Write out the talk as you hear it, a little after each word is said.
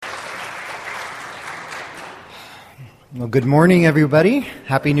Well, good morning, everybody.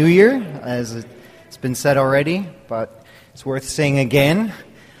 Happy New Year, as it's been said already, but it's worth saying again.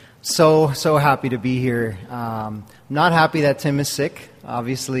 So happy to be here. I'm not happy that Tim is sick,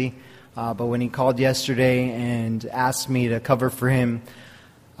 obviously, but when he called yesterday and asked me to cover for him,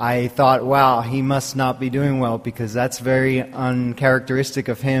 I thought, wow, he must not be doing well, because that's very uncharacteristic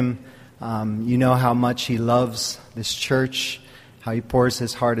of him. You know how much he loves this church, how he pours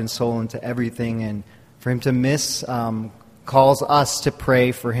his heart and soul into everything, and for him to miss calls us to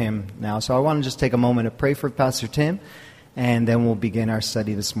pray for him now. So I want to just take a moment to pray for Pastor Tim, and then we'll begin our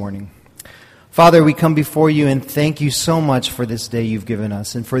study this morning. Father, we come before you and thank you so much for this day you've given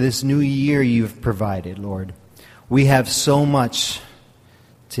us and for this new year you've provided, Lord. We have so much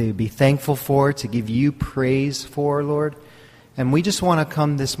to be thankful for, to give you praise for, Lord. And we just want to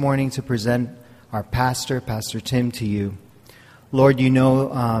come this morning to present our pastor, Pastor Tim, to you. Lord, you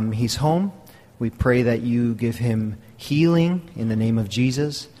know he's home. We pray that you give him healing in the name of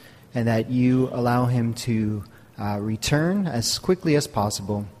Jesus, and that you allow him to return as quickly as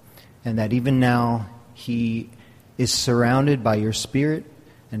possible, and that even now he is surrounded by your Spirit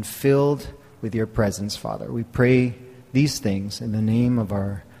and filled with your presence, Father. We pray these things in the name of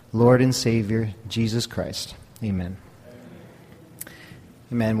our Lord and Savior, Jesus Christ. Amen.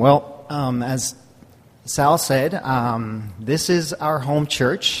 Amen. Well, as Sal said, this is our home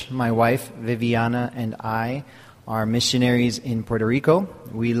church. My wife, Viviana, and I are missionaries in Puerto Rico.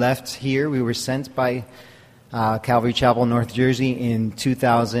 We left here. We were sent by Calvary Chapel, North Jersey in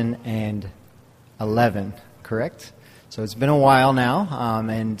 2011, correct? So it's been a while now,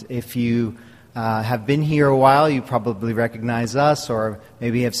 and if you have been here a while, you probably recognize us, or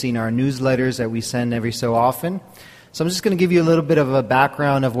maybe have seen our newsletters that we send every so often. So I'm just going to give you a little bit of a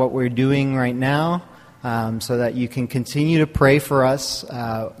background of what we're doing right now, so that you can continue to pray for us.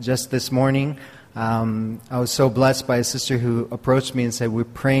 Just this morning, I was so blessed by a sister who approached me and said, "We're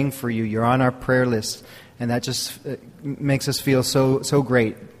praying for you. You're on our prayer list." And that just makes us feel so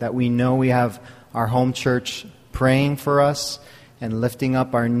great that we know we have our home church praying for us and lifting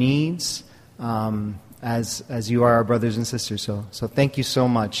up our needs as you are our brothers and sisters. So thank you so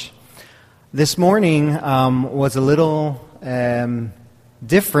much. This morning was a little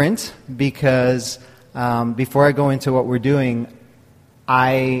different because before I go into what we're doing,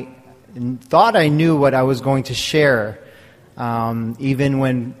 I thought I knew what I was going to share. Even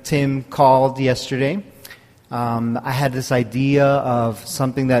when Tim called yesterday, I had this idea of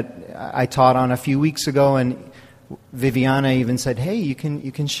something that I taught on a few weeks ago, and Viviana even said, "Hey, you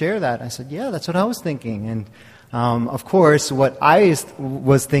can share that." I said, "Yeah, that's what I was thinking." And of course, what I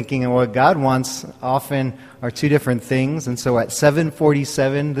was thinking and what God wants often are two different things. And so at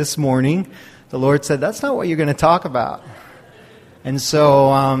 7:47 this morning, the Lord said, "That's not what you're going to talk about." And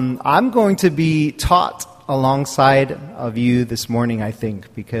so I'm going to be taught alongside of you this morning, I think,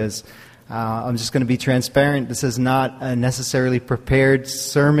 because I'm just going to be transparent. This is not a necessarily prepared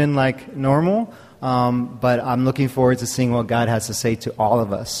sermon like normal, but I'm looking forward to seeing what God has to say to all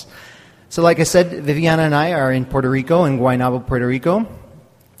of us. So like I said, Viviana and I are in Puerto Rico, in Guaynabo, Puerto Rico.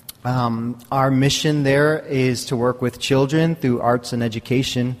 Our mission there is to work with children through arts and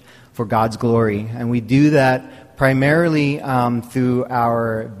education for God's glory. And we do that primarily through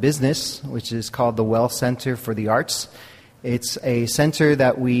our business, which is called the Well Center for the Arts. It's a center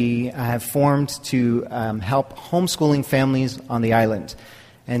that we have formed to help homeschooling families on the island.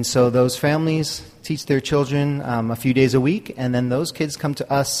 And so those families teach their children a few days a week, and then those kids come to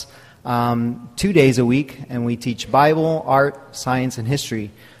us 2 days a week, and we teach Bible, art, science, and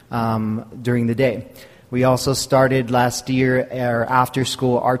history during the day. We also started last year our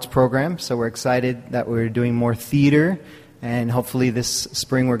after-school arts program, so we're excited that we're doing more theater, and hopefully this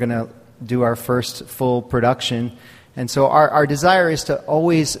spring we're going to do our first full production. And so our desire is to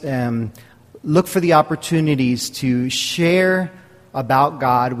always look for the opportunities to share about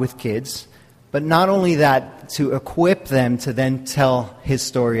God with kids, but not only that, to equip them to then tell His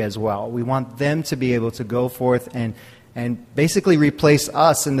story as well. We want them to be able to go forth and basically replace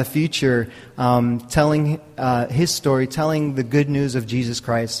us in the future, telling His story, telling the good news of Jesus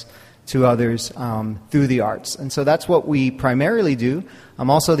Christ to others through the arts. And so that's what we primarily do. I'm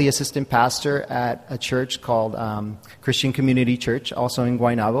also the assistant pastor at a church called Christian Community Church, also in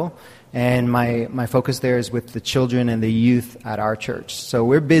Guaynabo. And my focus there is with the children and the youth at our church. So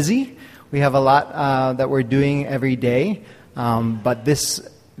we're busy. We have a lot that we're doing every day. But this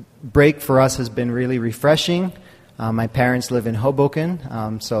break for us has been really refreshing. My parents live in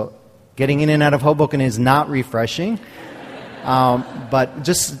Hoboken, so getting in and out of Hoboken is not refreshing. But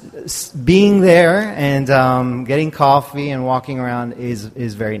just being there and getting coffee and walking around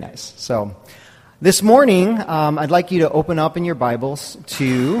is very nice. So This morning, I'd like you to open up in your Bibles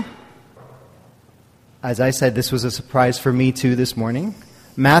to, as I said, this was a surprise for me too this morning,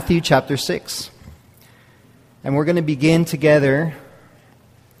 Matthew chapter 6. And we're going to begin together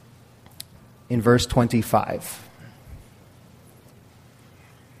in verse 25.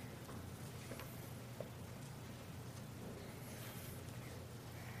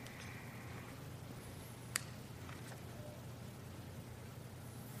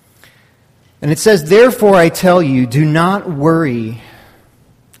 And it says, "Therefore I tell you, do not worry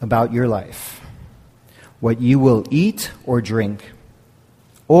about your life, what you will eat or drink,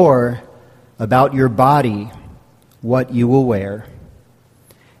 or about your body, what you will wear.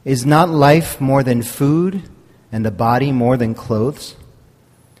 Is not life more than food, and the body more than clothes?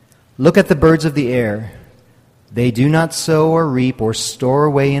 Look at the birds of the air. They do not sow or reap or store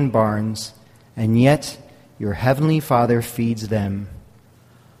away in barns, and yet your heavenly Father feeds them.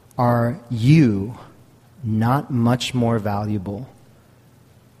 Are you not much more valuable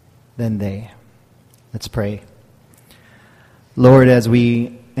than they?" Let's pray. Lord, as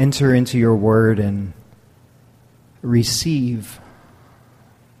we enter into your word and receive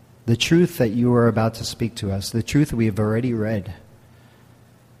the truth that you are about to speak to us, the truth we have already read,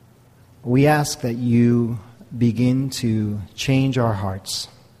 we ask that you begin to change our hearts.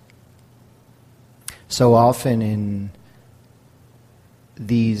 So often in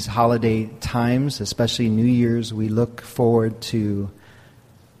these holiday times, especially New Year's, we look forward to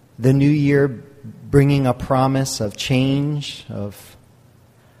the new year bringing a promise of change, of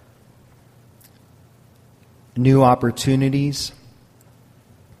new opportunities.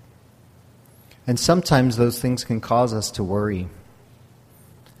 And sometimes those things can cause us to worry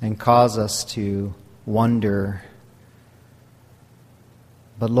and cause us to wonder.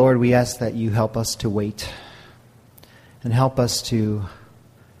 But Lord, we ask that you help us to wait and help us to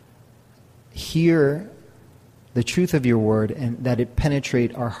hear the truth of your word and that it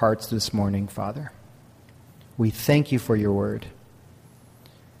penetrate our hearts this morning, Father. We thank you for your word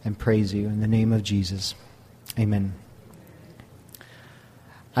and praise you in the name of Jesus. Amen.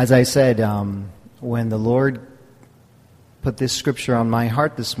 As I said, when the Lord put this scripture on my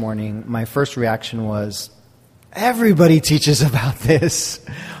heart this morning, my first reaction was, everybody teaches about this.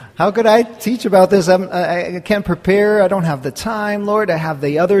 How could I teach about this? I can't prepare. I don't have the time, Lord. I have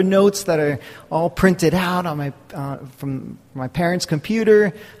the other notes that are all printed out on my from my parents'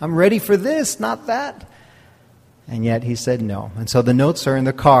 computer. I'm ready for this, not that. And yet he said no. And so the notes are in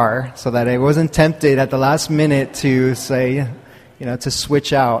the car so that I wasn't tempted at the last minute to say, to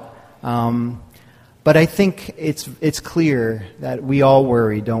switch out. But I think it's clear that we all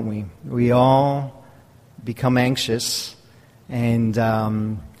worry, don't we? We all become anxious. And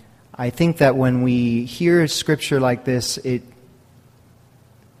I think that when we hear scripture like this, it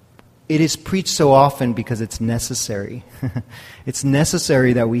is preached so often because it's necessary. It's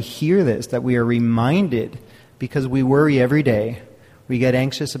necessary that we hear this, that we are reminded, because we worry every day. We get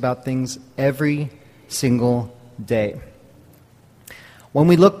anxious about things every single day. When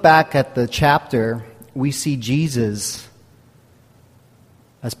we look back at the chapter, we see Jesus,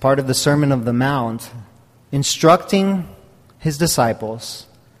 as part of the Sermon on the Mount, instructing his disciples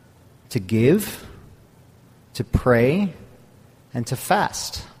to give, to pray, and to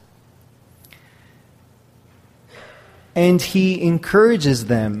fast. And he encourages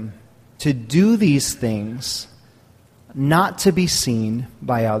them to do these things not to be seen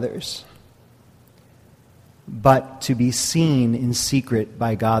by others, but to be seen in secret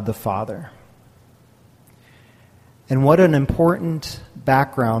by God the Father. And what an important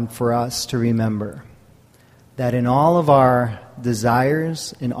background for us to remember, that in all of our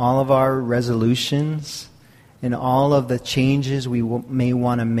desires, in all of our resolutions, in all of the changes we may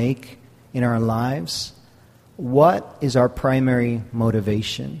want to make in our lives, what is our primary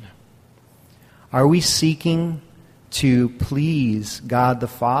motivation? Are we seeking to please God the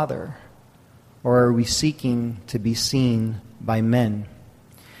Father, or are we seeking to be seen by men?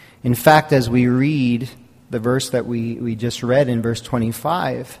 In fact, as we read the verse that we just read in verse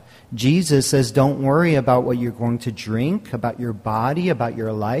 25, Jesus says, don't worry about what you're going to drink, about your body, about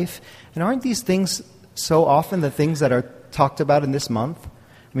your life. And aren't these things so often the things that are talked about in this month?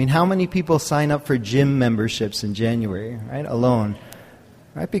 I mean, how many people sign up for gym memberships in January, right, alone?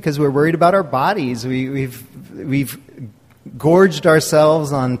 Right, because we're worried about our bodies. We've gorged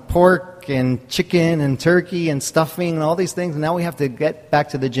ourselves on pork and chicken and turkey and stuffing and all these things, and now we have to get back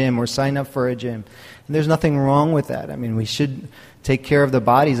to the gym or sign up for a gym. And there's nothing wrong with that. I mean, we should take care of the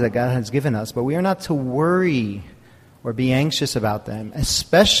bodies that God has given us, but we are not to worry or be anxious about them,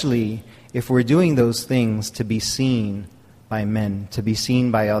 especially if we're doing those things to be seen by men, to be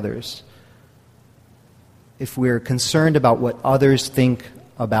seen by others. if we're concerned about what others think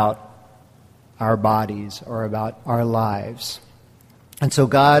about our bodies or about our lives. And so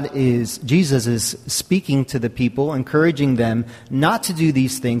Jesus is speaking to the people, encouraging them not to do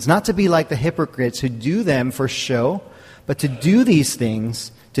these things, not to be like the hypocrites who do them for show, but to do these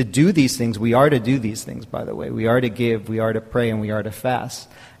things. To do these things, we are to do these things, by the way. We are to give, we are to pray, and we are to fast.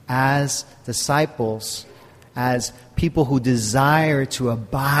 As disciples, as people who desire to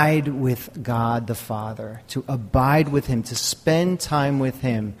abide with God the Father, to abide with Him, to spend time with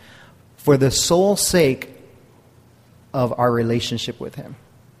Him for the sole sake of our relationship with Him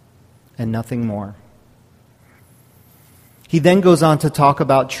and nothing more. He then goes on to talk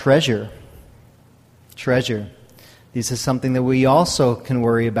about treasure. Treasure. This is something that we also can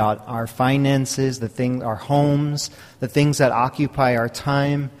worry about. Our finances, our homes, the things that occupy our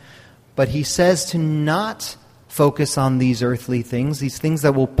time. But he says to not focus on these earthly things, these things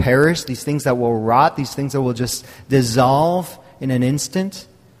that will perish, these things that will rot, these things that will just dissolve in an instant,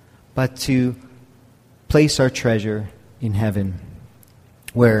 but to place our treasure in heaven,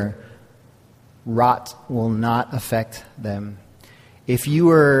 where rot will not affect them. If you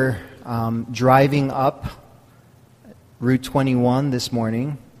were driving up Route 21 this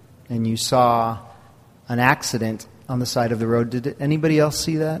morning and you saw an accident on the side of the road, did anybody else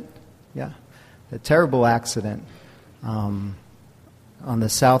see that? Yeah. A terrible accident on the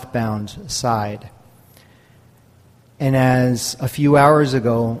southbound side. And as a few hours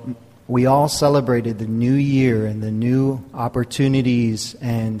ago, we all celebrated the new year and the new opportunities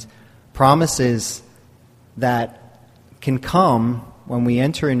and promises that can come when we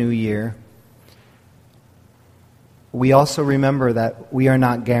enter a new year. We also remember that we are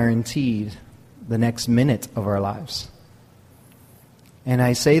not guaranteed the next minute of our lives. And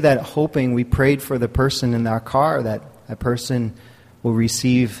I say that hoping, we prayed for the person in our car, that a person will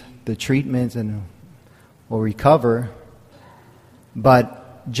receive the treatment and will recover.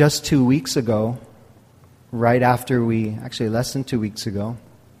 But just 2 weeks ago, right after less than 2 weeks ago,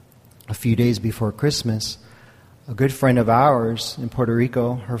 a few days before Christmas, a good friend of ours in Puerto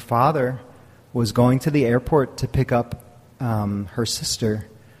Rico, her father was going to the airport to pick up her sister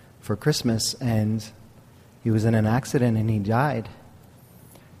for Christmas, and he was in an accident and he died.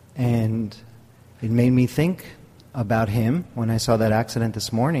 And it made me think about him when I saw that accident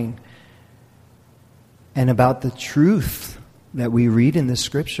this morning, and about the truth that we read in the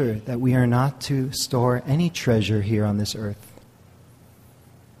Scripture, that we are not to store any treasure here on this earth,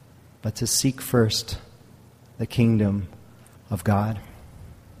 but to seek first the kingdom of God.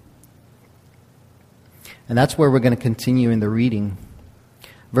 And that's where we're going to continue in the reading.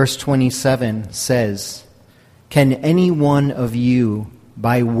 Verse 27 says, "Can any one of you,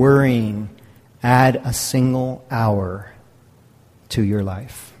 by worrying, add a single hour to your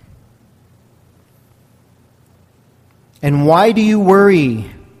life?" And why do you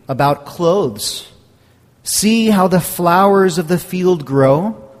worry about clothes? See how the flowers of the field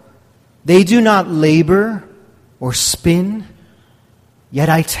grow? They do not labor or spin. Yet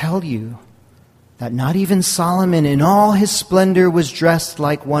I tell you that not even Solomon in all his splendor was dressed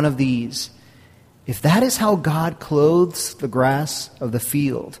like one of these. If that is how God clothes the grass of the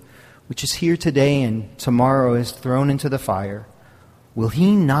field, which is here today and tomorrow is thrown into the fire, will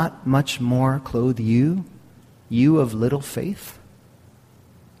He not much more clothe you, you of little faith?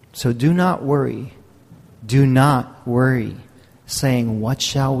 So do not worry, saying, what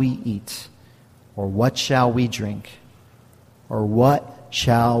shall we eat? Or what shall we drink? Or what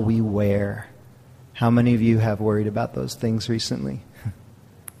shall we wear? How many of you have worried about those things recently?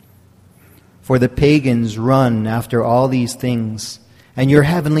 For the pagans run after all these things, and your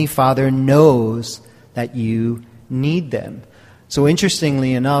heavenly Father knows that you need them. So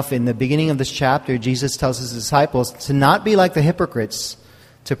interestingly enough, in the beginning of this chapter, Jesus tells His disciples to not be like the hypocrites,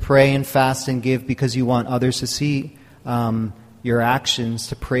 to pray and fast and give because you want others to see your actions,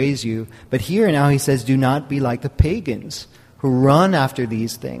 to praise you. But here now He says, do not be like the pagans who run after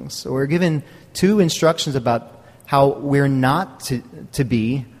these things. So we're given two instructions about how we're not to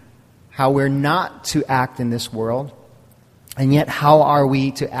be, how we're not to act in this world, and yet how are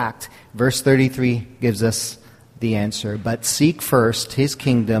we to act? Verse 33 gives us the answer. But seek first His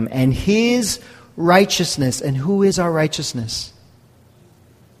kingdom and His righteousness. And who is our righteousness?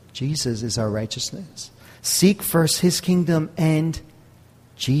 Jesus is our righteousness. Seek first His kingdom and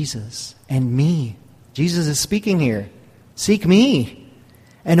Jesus and me. Jesus is speaking here. Seek me.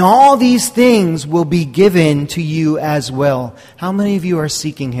 And all these things will be given to you as well. How many of you are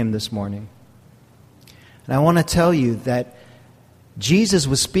seeking Him this morning? And I want to tell you that Jesus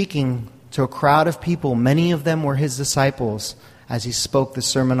was speaking to a crowd of people. Many of them were His disciples as He spoke the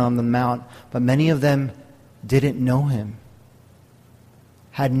Sermon on the Mount. But many of them didn't know him,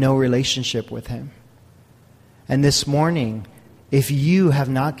 had no relationship with him. And this morning, if you have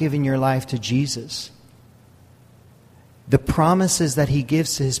not given your life to Jesus, the promises that he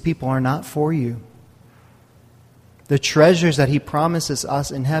gives to his people are not for you. The treasures that he promises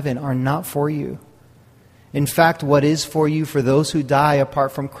us in heaven are not for you. In fact, what is for you, for those who die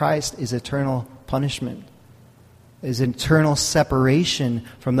apart from Christ, is eternal punishment, is eternal separation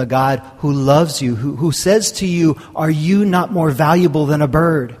from the God who loves you, who says to you, "Are you not more valuable than a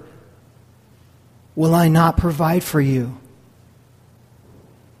bird? Will I not provide for you?"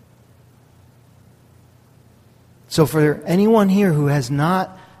 So for anyone here who has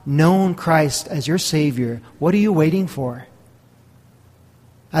not known Christ as your Savior, what are you waiting for?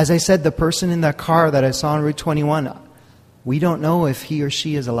 As I said, the person in that car that I saw on Route 21, we don't know if he or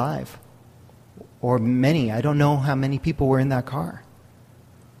she is alive. Or many. I don't know how many people were in that car.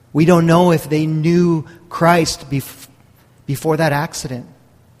 We don't know if they knew Christ before that accident.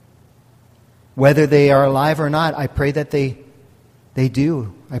 Whether they are alive or not, I pray that they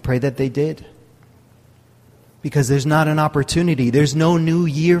do. I pray that they did. Because there's not an opportunity. There's no new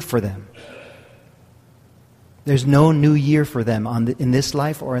year for them. There's no new year for them in this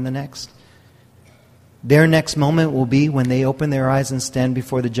life or in the next. Their next moment will be when they open their eyes and stand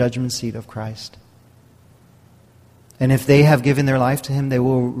before the judgment seat of Christ. And if they have given their life to him, they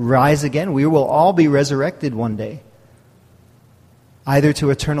will rise again. We will all be resurrected one day. Either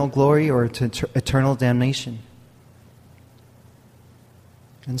to eternal glory or to eternal damnation.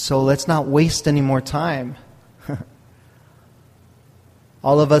 And so let's not waste any more time.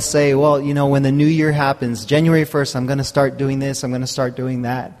 All of us say, well, when the new year happens, January 1st, I'm going to start doing this, I'm going to start doing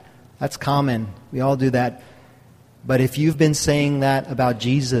that. That's common. We all do that. But if you've been saying that about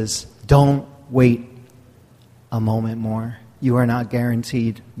Jesus, don't wait a moment more. You are not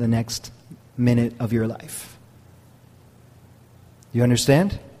guaranteed the next minute of your life. You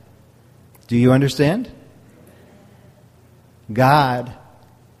understand? Do you understand? God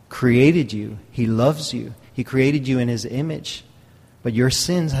created you. He loves you. He created you in his image. But your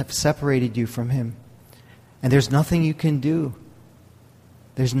sins have separated you from him. And there's nothing you can do.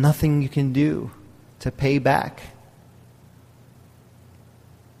 There's nothing you can do to pay back.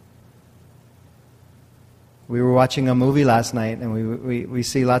 We were watching a movie last night, and we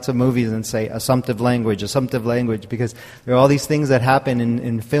see lots of movies and say assumptive language, because there are all these things that happen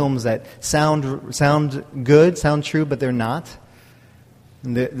in films that sound good, sound true, but they're not.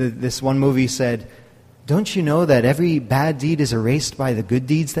 And this one movie said, "Don't you know that every bad deed is erased by the good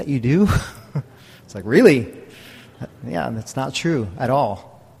deeds that you do?" It's like, really? Yeah, that's not true at all.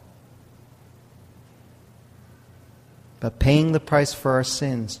 But paying the price for our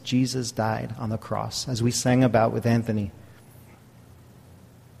sins, Jesus died on the cross, as we sang about with Anthony.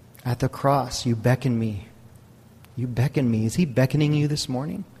 At the cross, you beckon me. You beckon me. Is he beckoning you this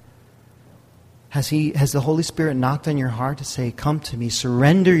morning? Has the Holy Spirit knocked on your heart to say, "Come to me,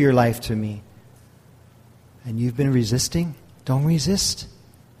 surrender your life to me"? And you've been resisting? Don't resist.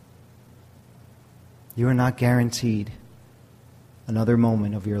 You are not guaranteed another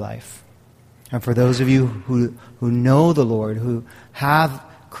moment of your life. And for those of you who know the Lord, who have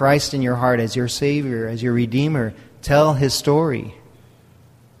Christ in your heart as your Savior, as your Redeemer, tell his story.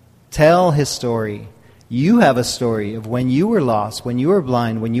 Tell his story. You have a story of when you were lost, when you were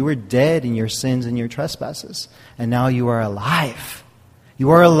blind, when you were dead in your sins and your trespasses. And now you are alive.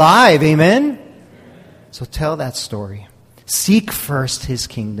 You are alive, amen? So tell that story. Seek first his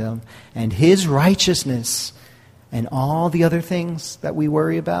kingdom and his righteousness, and all the other things that we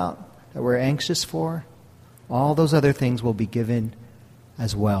worry about, that we're anxious for, all those other things will be given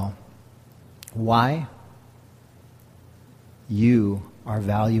as well. Why? You are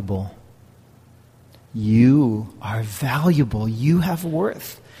valuable. You are valuable. You have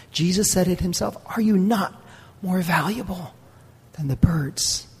worth. Jesus said it himself. Are you not more valuable than the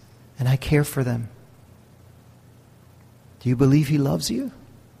birds? And I care for them. Do you believe he loves you?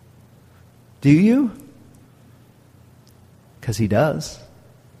 Do you? Because he does.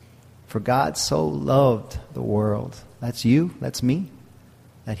 For God so loved the world. That's you, that's me.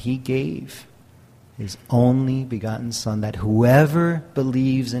 That he gave his only begotten Son, that whoever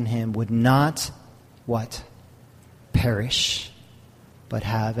believes in him would not, what? Perish, but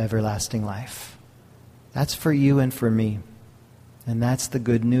have everlasting life. That's for you and for me. And that's the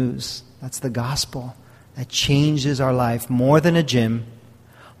good news. That's the gospel. That changes our life more than a gym,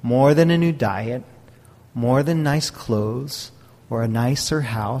 more than a new diet, more than nice clothes, or a nicer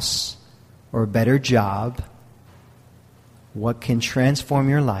house, or a better job. What can transform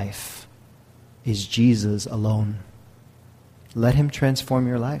your life is Jesus alone. Let him transform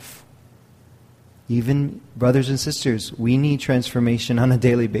your life. Even brothers and sisters, we need transformation on a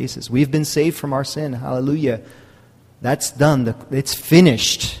daily basis. We've been saved from our sin. Hallelujah. That's done. It's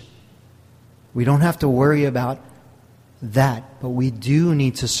finished. We don't have to worry about that, but we do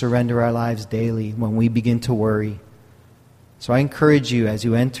need to surrender our lives daily when we begin to worry. So I encourage you, as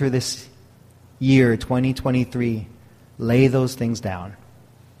you enter this year, 2023, lay those things down.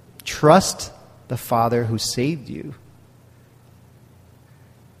 Trust the Father who saved you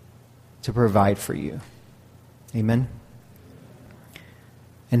to provide for you. Amen?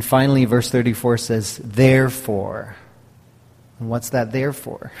 And finally, verse 34 says, therefore. And what's that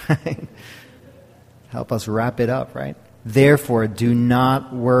therefore? Help us wrap it up, right? Therefore, do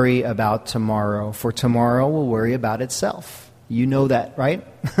not worry about tomorrow, for tomorrow will worry about itself. You know that, right?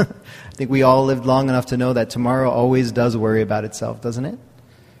 I think we all lived long enough to know that tomorrow always does worry about itself, doesn't it?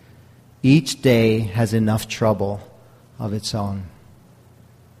 Each day has enough trouble of its own.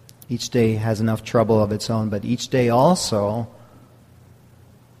 Each day has enough trouble of its own, but each day also,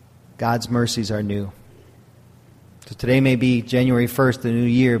 God's mercies are new. So today may be January 1st, the new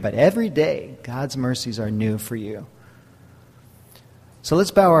year, but every day, God's mercies are new for you. So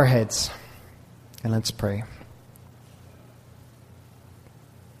let's bow our heads and let's pray.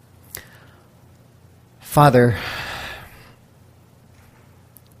 Father,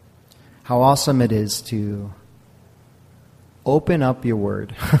 how awesome it is to open up your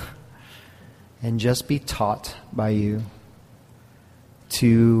word and just be taught by you,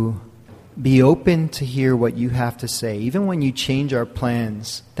 to be open to hear what you have to say. Even when you change our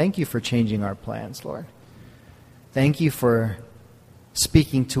plans, thank you for changing our plans, Lord. Thank you for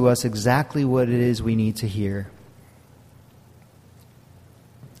speaking to us exactly what it is we need to hear.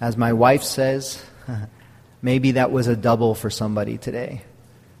 As my wife says, maybe that was a double for somebody today,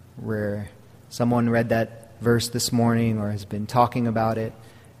 where someone read that verse this morning or has been talking about it,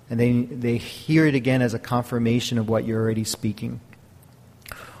 and they hear it again as a confirmation of what you're already speaking.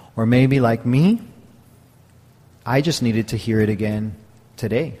 Or maybe like me, I just needed to hear it again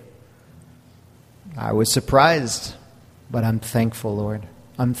today. I was surprised, but I'm thankful, Lord.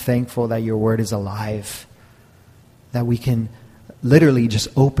 I'm thankful that your word is alive, that we can literally just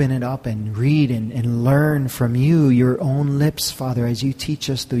open it up and read and learn from you, your own lips, Father, as you teach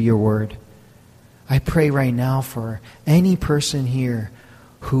us through your word. I pray right now for any person here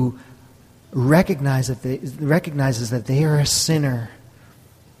who recognizes that they are a sinner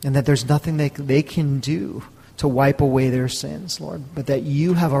and that there's nothing they can do to wipe away their sins, Lord, but that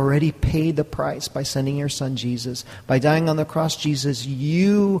you have already paid the price by sending your Son Jesus. By dying on the cross, Jesus,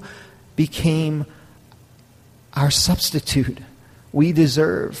 you became our substitute. We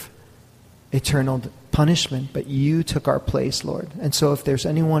deserve eternal punishment, but you took our place, Lord. And so if there's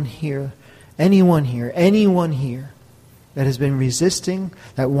anyone here that has been resisting,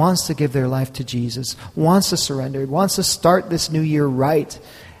 that wants to give their life to Jesus, wants to surrender, wants to start this new year right,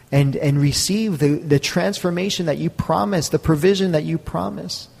 and receive the transformation that you promise, the provision that you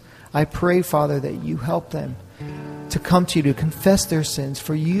promise, I pray, Father, that you help them to come to you, to confess their sins.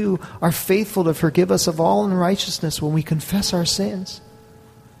 For you are faithful to forgive us of all unrighteousness when we confess our sins.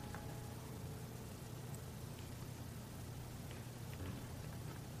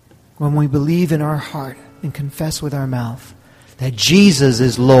 When we believe in our heart and confess with our mouth that Jesus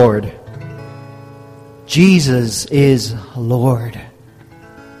is Lord. Jesus is Lord.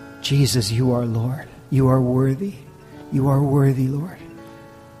 Jesus, you are Lord. You are worthy. You are worthy, Lord.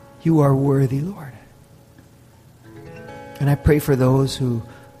 You are worthy, Lord. And I pray for those who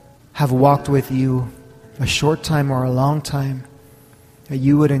have walked with you a short time or a long time, that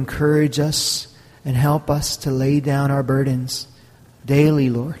you would encourage us and help us to lay down our burdens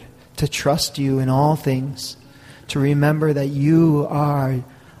daily, Lord, to trust you in all things, to remember that you are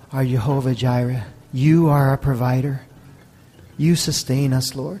our Jehovah Jireh. You are our provider. You sustain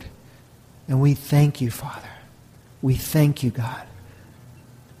us, Lord. And we thank you, Father. We thank you, God.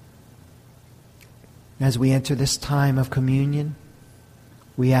 As we enter this time of communion,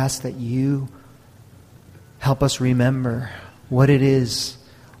 we ask that you help us remember what it is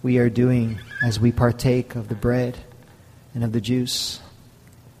we are doing as we partake of the bread and of the juice.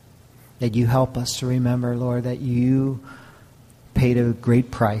 That you help us to remember, Lord, that you paid a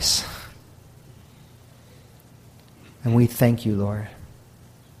great price. And we thank you, Lord.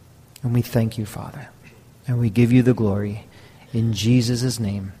 And we thank you, Father. And we give you the glory. In Jesus'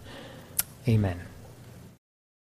 name, amen.